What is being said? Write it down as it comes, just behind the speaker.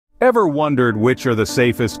Ever wondered which are the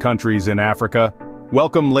safest countries in Africa?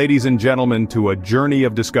 Welcome, ladies and gentlemen, to a journey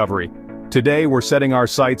of discovery. Today we're setting our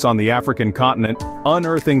sights on the African continent,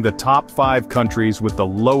 unearthing the top 5 countries with the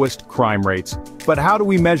lowest crime rates. But how do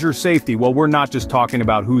we measure safety? Well, we're not just talking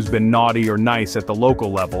about who's been naughty or nice at the local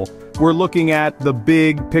level. We're looking at the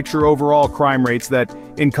big picture overall crime rates that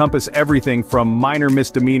encompass everything from minor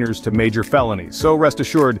misdemeanors to major felonies. So rest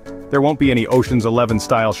assured, there won't be any Ocean's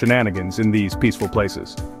 11-style shenanigans in these peaceful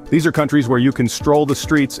places. These are countries where you can stroll the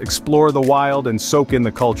streets, explore the wild, and soak in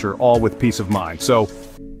the culture, all with peace of mind. So,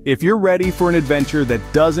 if you're ready for an adventure that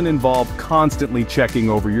doesn't involve constantly checking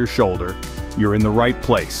over your shoulder, you're in the right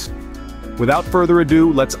place. Without further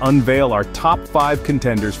ado, let's unveil our top 5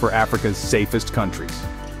 contenders for Africa's safest countries.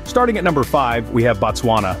 Starting at number 5, we have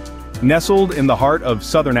Botswana. Nestled in the heart of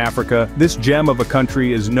southern Africa, this gem of a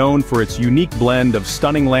country is known for its unique blend of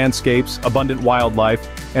stunning landscapes, abundant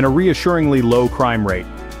wildlife, and a reassuringly low crime rate.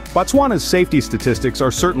 Botswana's safety statistics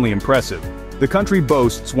are certainly impressive. The country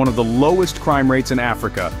boasts one of the lowest crime rates in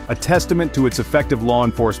Africa, a testament to its effective law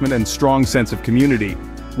enforcement and strong sense of community.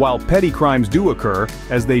 While petty crimes do occur,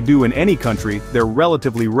 as they do in any country, they're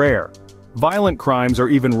relatively rare. Violent crimes are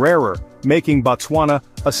even rarer, making Botswana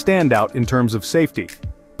a standout in terms of safety.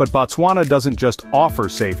 But Botswana doesn't just offer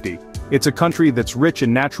safety. It's a country that's rich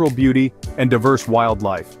in natural beauty and diverse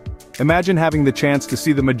wildlife. Imagine having the chance to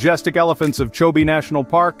see the majestic elephants of Chobe National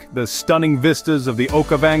Park, the stunning vistas of the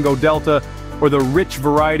Okavango Delta, or the rich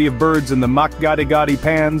variety of birds in the Makgadikgadi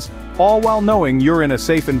Pans, all while knowing you're in a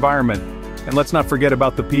safe environment. And let's not forget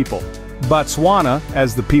about the people. Botswana,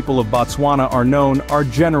 as the people of Botswana are known, are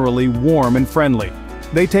generally warm and friendly.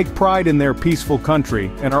 They take pride in their peaceful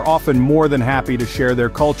country and are often more than happy to share their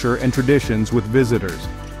culture and traditions with visitors.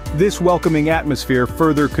 This welcoming atmosphere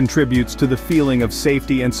further contributes to the feeling of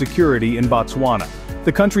safety and security in Botswana.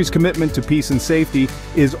 The country's commitment to peace and safety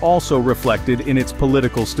is also reflected in its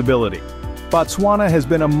political stability. Botswana has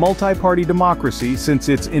been a multi-party democracy since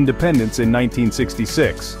its independence in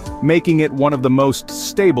 1966, making it one of the most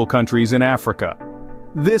stable countries in Africa.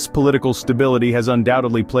 This political stability has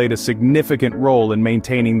undoubtedly played a significant role in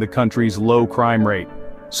maintaining the country's low crime rate.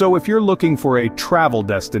 So if you're looking for a travel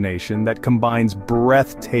destination that combines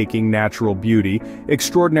breathtaking natural beauty,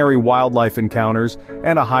 extraordinary wildlife encounters,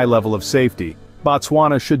 and a high level of safety,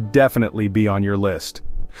 Botswana should definitely be on your list.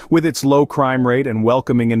 With its low crime rate and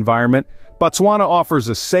welcoming environment, Botswana offers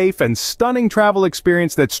a safe and stunning travel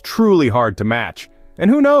experience that's truly hard to match. And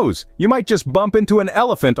who knows, you might just bump into an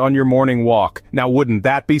elephant on your morning walk. Now wouldn't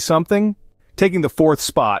that be something? Taking the 4th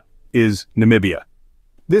spot is Namibia.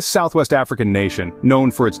 This Southwest African nation, known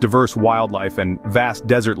for its diverse wildlife and vast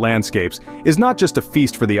desert landscapes, is not just a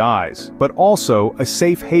feast for the eyes, but also a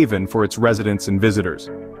safe haven for its residents and visitors.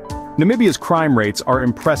 Namibia's crime rates are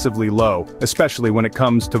impressively low, especially when it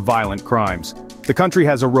comes to violent crimes. The country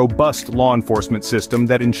has a robust law enforcement system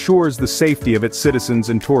that ensures the safety of its citizens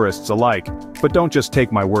and tourists alike. But don't just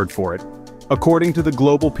take my word for it. According to the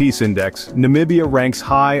Global Peace Index, Namibia ranks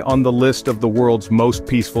high on the list of the world's most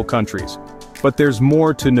peaceful countries. But there's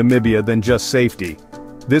more to Namibia than just safety.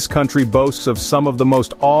 This country boasts of some of the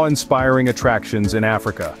most awe-inspiring attractions in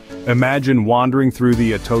Africa. Imagine wandering through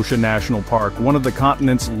the Etosha National Park, one of the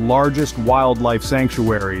continent's largest wildlife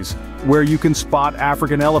sanctuaries, where you can spot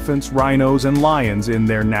African elephants, rhinos, and lions in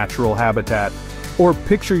their natural habitat. Or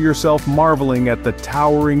picture yourself marveling at the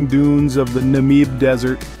towering dunes of the Namib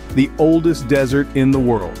Desert, the oldest desert in the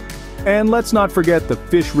world. And let's not forget the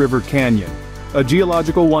Fish River Canyon, a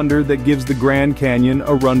geological wonder that gives the Grand Canyon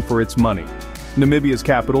a run for its money. Namibia's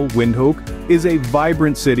capital, Windhoek, is a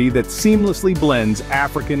vibrant city that seamlessly blends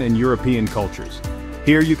African and European cultures.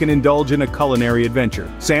 Here you can indulge in a culinary adventure,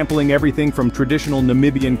 sampling everything from traditional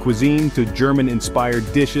Namibian cuisine to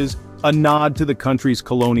German-inspired dishes, a nod to the country's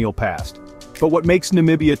colonial past. But what makes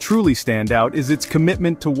Namibia truly stand out is its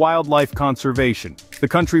commitment to wildlife conservation. The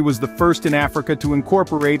country was the first in Africa to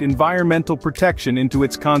incorporate environmental protection into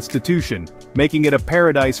its constitution, making it a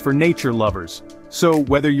paradise for nature lovers. So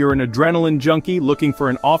whether you're an adrenaline junkie looking for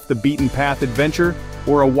an off-the-beaten-path adventure,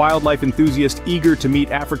 or a wildlife enthusiast eager to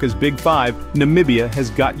meet Africa's Big Five, Namibia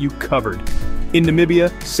has got you covered. In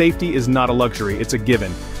Namibia, safety is not a luxury, it's a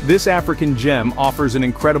given. This African gem offers an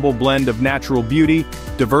incredible blend of natural beauty,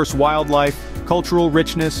 diverse wildlife, cultural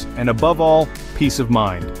richness, and above all, peace of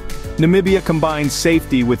mind. Namibia combines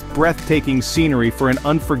safety with breathtaking scenery for an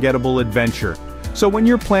unforgettable adventure. So when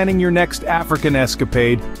you're planning your next African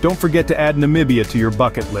escapade, don't forget to add Namibia to your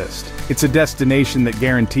bucket list. It's a destination that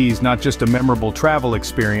guarantees not just a memorable travel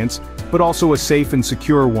experience, but also a safe and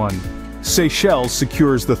secure one. Seychelles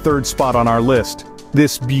secures the 3rd spot on our list.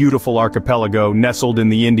 This beautiful archipelago, nestled in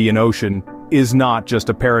the Indian Ocean, is not just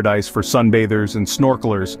a paradise for sunbathers and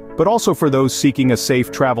snorkelers, but also for those seeking a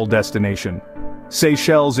safe travel destination.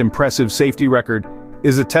 Seychelles' impressive safety record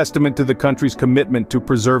is a testament to the country's commitment to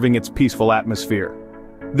preserving its peaceful atmosphere.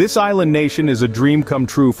 This island nation is a dream come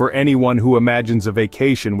true for anyone who imagines a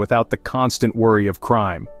vacation without the constant worry of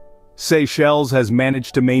crime. Seychelles has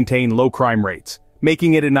managed to maintain low crime rates,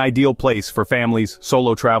 making it an ideal place for families,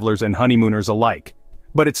 solo travelers, and honeymooners alike.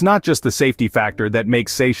 But it's not just the safety factor that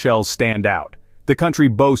makes Seychelles stand out. The country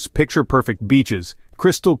boasts picture-perfect beaches,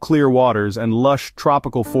 crystal clear waters, and lush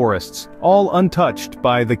tropical forests, all untouched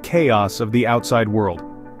by the chaos of the outside world.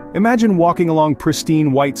 Imagine walking along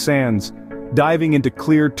pristine white sands, diving into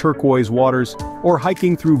clear turquoise waters, or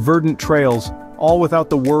hiking through verdant trails, all without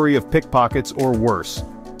the worry of pickpockets or worse.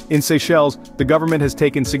 In Seychelles, the government has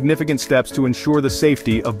taken significant steps to ensure the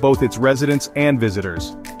safety of both its residents and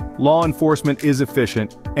visitors. Law enforcement is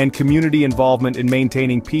efficient, and community involvement in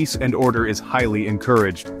maintaining peace and order is highly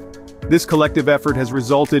encouraged. This collective effort has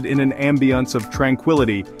resulted in an ambience of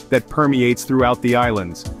tranquility that permeates throughout the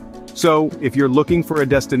islands. So, if you're looking for a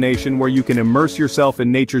destination where you can immerse yourself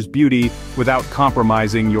in nature's beauty without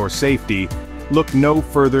compromising your safety, look no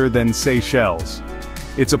further than Seychelles.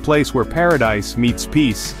 It's a place where paradise meets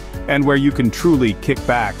peace, and where you can truly kick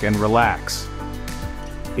back and relax.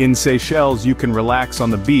 In Seychelles, you can relax on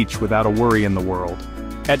the beach without a worry in the world.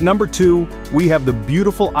 At number 2, we have the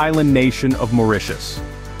beautiful island nation of Mauritius.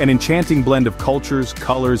 An enchanting blend of cultures,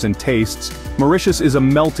 colors, and tastes, Mauritius is a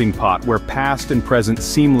melting pot where past and present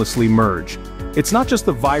seamlessly merge. It's not just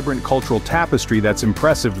the vibrant cultural tapestry that's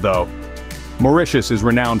impressive though. Mauritius is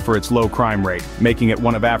renowned for its low crime rate, making it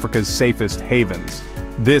one of Africa's safest havens.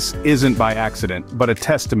 This isn't by accident, but a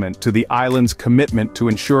testament to the island's commitment to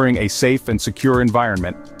ensuring a safe and secure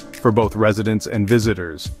environment for both residents and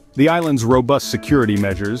visitors. The island's robust security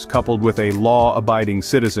measures, coupled with a law-abiding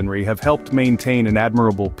citizenry, have helped maintain an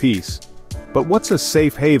admirable peace. But what's a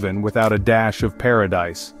safe haven without a dash of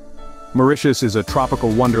paradise? Mauritius is a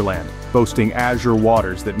tropical wonderland, boasting azure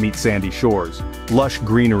waters that meet sandy shores, lush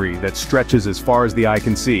greenery that stretches as far as the eye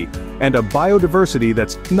can see, and a biodiversity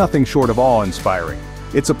that's nothing short of awe-inspiring.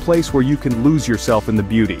 It's a place where you can lose yourself in the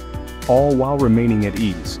beauty, all while remaining at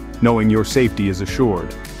ease, knowing your safety is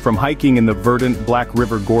assured. From hiking in the verdant Black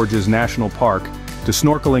River Gorges National Park, to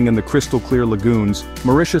snorkeling in the crystal-clear lagoons,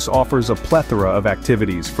 Mauritius offers a plethora of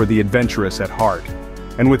activities for the adventurous at heart.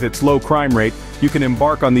 And with its low crime rate, you can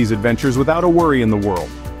embark on these adventures without a worry in the world.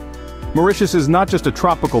 Mauritius is not just a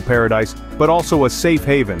tropical paradise, but also a safe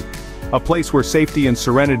haven. A place where safety and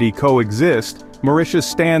serenity coexist, Mauritius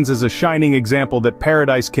stands as a shining example that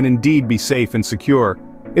paradise can indeed be safe and secure.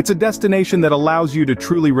 It's a destination that allows you to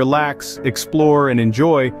truly relax, explore, and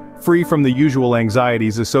enjoy, free from the usual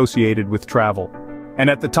anxieties associated with travel. And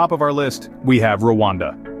at the top of our list, we have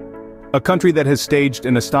Rwanda. A country that has staged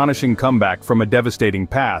an astonishing comeback from a devastating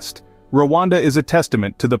past, Rwanda is a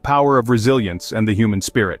testament to the power of resilience and the human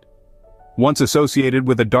spirit. Once associated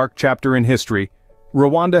with a dark chapter in history,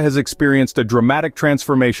 Rwanda has experienced a dramatic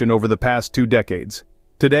transformation over the past 2 decades.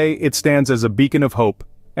 Today, it stands as a beacon of hope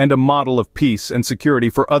and a model of peace and security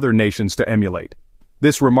for other nations to emulate.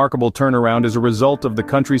 This remarkable turnaround is a result of the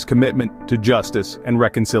country's commitment to justice and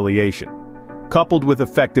reconciliation, coupled with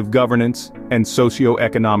effective governance and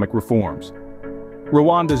socio-economic reforms.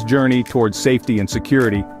 Rwanda's journey towards safety and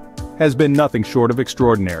security has been nothing short of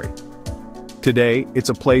extraordinary. Today, it's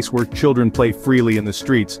a place where children play freely in the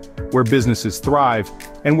streets, where businesses thrive,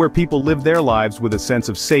 and where people live their lives with a sense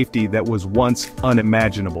of safety that was once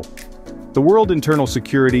unimaginable. The World Internal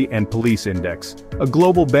Security and Police Index, a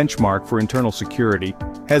global benchmark for internal security,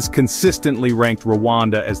 has consistently ranked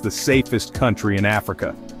Rwanda as the safest country in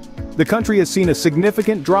Africa. The country has seen a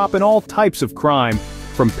significant drop in all types of crime,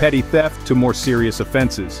 from petty theft to more serious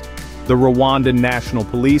offenses. The Rwandan National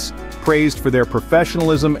Police, praised for their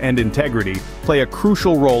professionalism and integrity, play a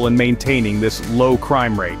crucial role in maintaining this low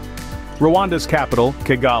crime rate. Rwanda's capital,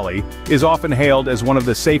 Kigali, is often hailed as one of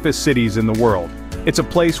the safest cities in the world. It's a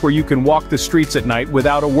place where you can walk the streets at night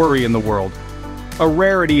without a worry in the world. A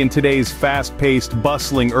rarity in today's fast-paced,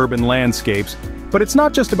 bustling urban landscapes, but it's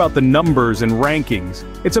not just about the numbers and rankings.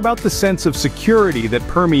 It's about the sense of security that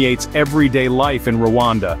permeates everyday life in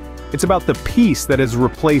Rwanda. It's about the peace that has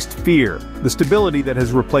replaced fear, the stability that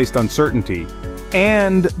has replaced uncertainty,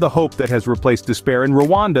 and the hope that has replaced despair. In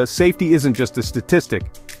Rwanda, safety isn't just a statistic.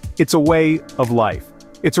 It's a way of life.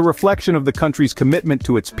 It's a reflection of the country's commitment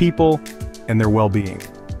to its people and their well-being.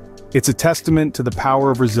 It's a testament to the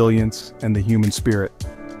power of resilience and the human spirit.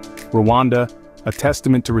 Rwanda, a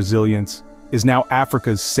testament to resilience, is now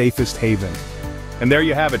Africa's safest haven. And there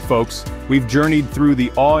you have it, folks. We've journeyed through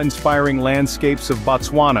the awe-inspiring landscapes of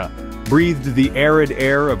Botswana, breathed the arid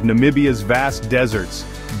air of Namibia's vast deserts,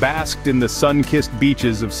 basked in the sun-kissed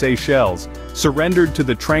beaches of Seychelles, surrendered to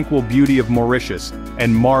the tranquil beauty of Mauritius,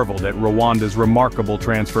 and marveled at Rwanda's remarkable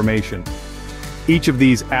transformation. Each of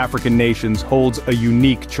these African nations holds a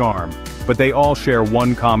unique charm, but they all share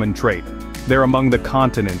one common trait. They're among the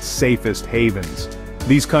continent's safest havens.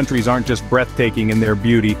 These countries aren't just breathtaking in their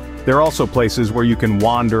beauty, they're also places where you can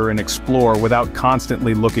wander and explore without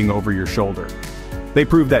constantly looking over your shoulder. They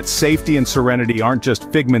prove that safety and serenity aren't just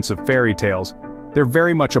figments of fairy tales, they're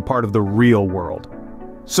very much a part of the real world.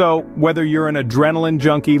 So, whether you're an adrenaline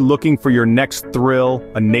junkie looking for your next thrill,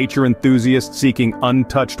 a nature enthusiast seeking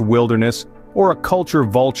untouched wilderness, or a culture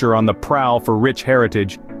vulture on the prowl for rich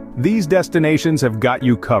heritage, these destinations have got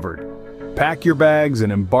you covered. Pack your bags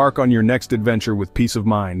and embark on your next adventure with peace of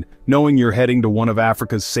mind, knowing you're heading to one of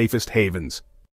Africa's safest havens.